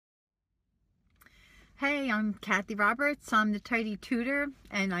Hey, I'm Kathy Roberts. I'm the Tidy Tutor,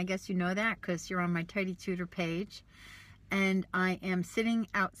 and I guess you know that because you're on my Tidy Tutor page. And I am sitting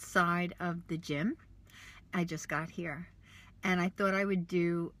outside of the gym. I just got here, and I thought I would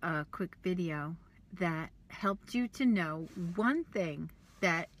do a quick video that helped you to know one thing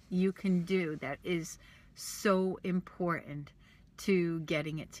that you can do that is so important to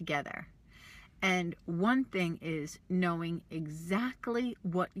getting it together. And one thing is knowing exactly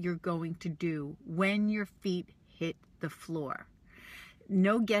what you're going to do when your feet hit the floor.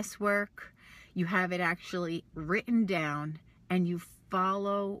 No guesswork. You have it actually written down and you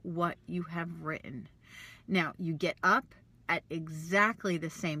follow what you have written. Now, you get up at exactly the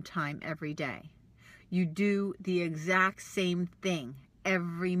same time every day. You do the exact same thing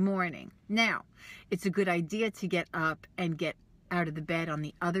every morning. Now, it's a good idea to get up and get out of the bed on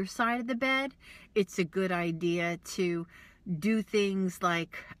the other side of the bed. It's a good idea to do things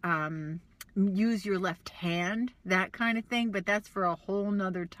like use your left hand, that kind of thing, but that's for a whole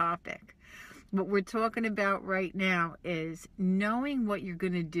nother topic. What we're talking about right now is knowing what you're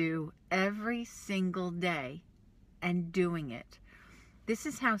going to do every single day and doing it. This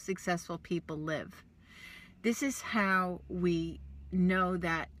is how successful people live. This is how we know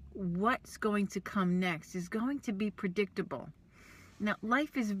that what's going to come next is going to be predictable. Now,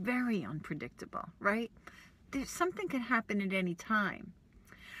 life is very unpredictable, right? Something can happen at any time.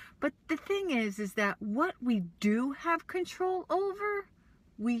 But the thing is that what we do have control over,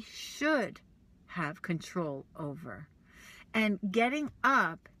 we should have control over. And getting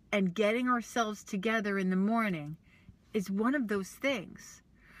up and getting ourselves together in the morning is one of those things.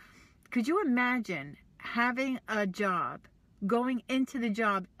 Could you imagine having a job, going into the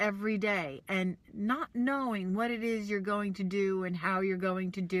job every day and not knowing what it is you're going to do and how you're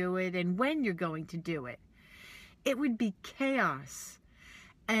going to do it and when you're going to do it? It would be chaos.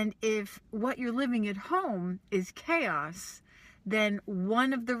 And if what you're living at home is chaos, then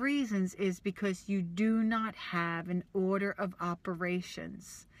one of the reasons is because you do not have an order of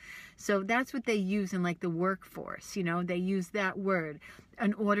operations. So that's what they use in like the workforce, you know, they use that word,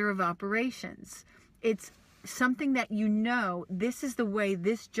 an order of operations. It's something that you know, this is the way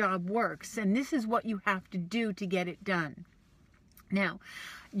this job works, and this is what you have to do to get it done. Now,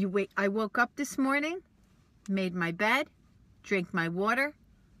 I woke up this morning, made my bed, drank my water,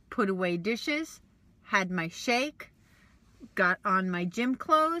 put away dishes, had my shake, got on my gym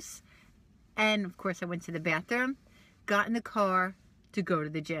clothes, and of course I went to the bathroom, got in the car to go to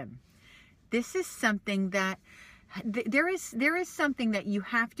the gym. This is something that there is something that you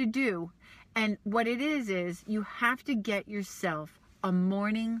have to do. And what it is you have to get yourself a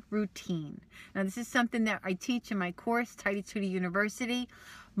morning routine. Now, this is something that I teach in my course, Tidy Tutor University.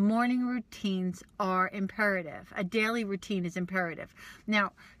 Morning routines are imperative. A daily routine is imperative.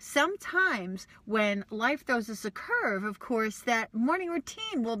 Now, sometimes when life throws us a curve, of course, that morning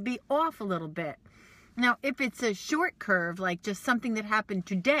routine will be off a little bit. Now, if it's a short curve, like just something that happened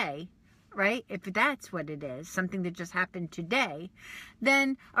today, right? If that's what it is, something that just happened today,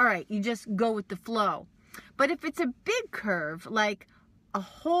 then, all right, you just go with the flow. But if it's a big curve, like a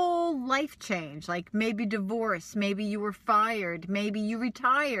whole life change, like maybe divorce, maybe you were fired, maybe you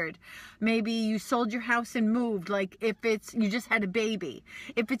retired, maybe you sold your house and moved, like if it's, you just had a baby.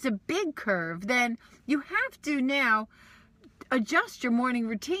 If it's a big curve, then you have to now adjust your morning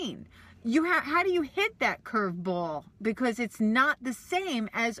routine. How do you hit that curveball? Because it's not the same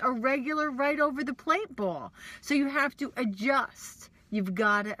as a regular right over the plate ball. So you have to adjust. You've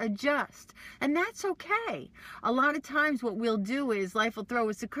got to adjust. And that's okay. A lot of times what we'll do is life will throw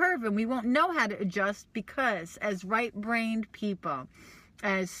us a curve and we won't know how to adjust because as right-brained people,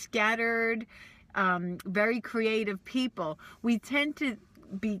 as scattered, very creative people, we tend to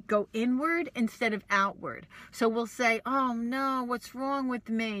go inward instead of outward. So we'll say, oh no, what's wrong with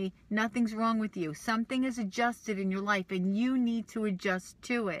me? Nothing's wrong with you. Something is adjusted in your life and you need to adjust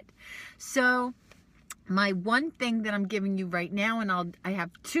to it. So my one thing that I'm giving you right now, and I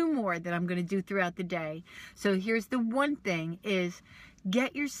have two more that I'm going to do throughout the day. So here's the one thing is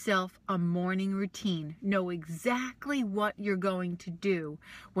get yourself a morning routine. Know exactly what you're going to do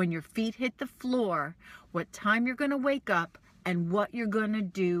when your feet hit the floor, what time you're going to wake up, and what you're going to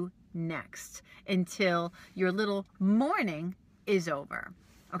do next until your little morning is over.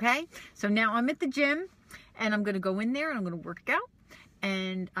 Okay? So now I'm at the gym and I'm going to go in there and I'm going to work out.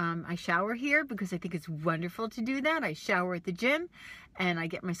 And I shower here because I think it's wonderful to do that. I shower at the gym and I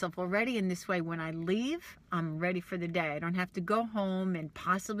get myself all ready, and this way when I leave, I'm ready for the day. I don't have to go home and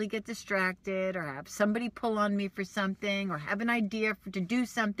possibly get distracted or have somebody pull on me for something or have an idea to do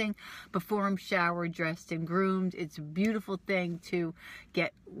something before I'm showered, dressed, and groomed. It's a beautiful thing to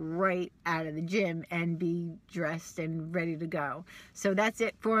get right out of the gym and be dressed and ready to go. So that's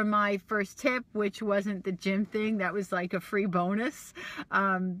it for my first tip, which wasn't the gym thing. That was like a free bonus.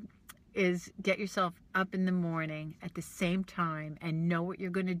 Is get yourself up in the morning at the same time and know what you're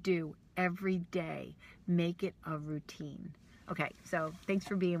going to do every day. Make it a routine. Okay, so thanks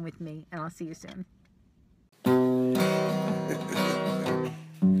for being with me, and I'll see you soon.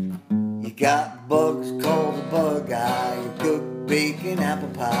 You got bugs called a bug eye. You cook bacon, apple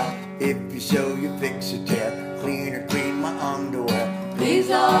pie. If you show you fix or tear, clean or clean my underwear. These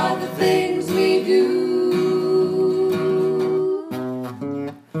are the things we do.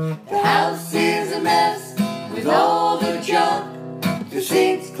 The house is a mess with all the junk. The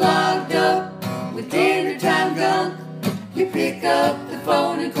sink's clogged up with dinner time gunk. You pick up the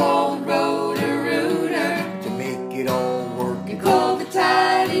phone and call Roto-Rooter to make it all work. You call the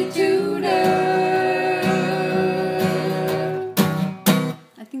Tidy Tutor.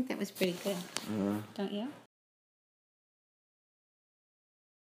 I think that was pretty good, don't you?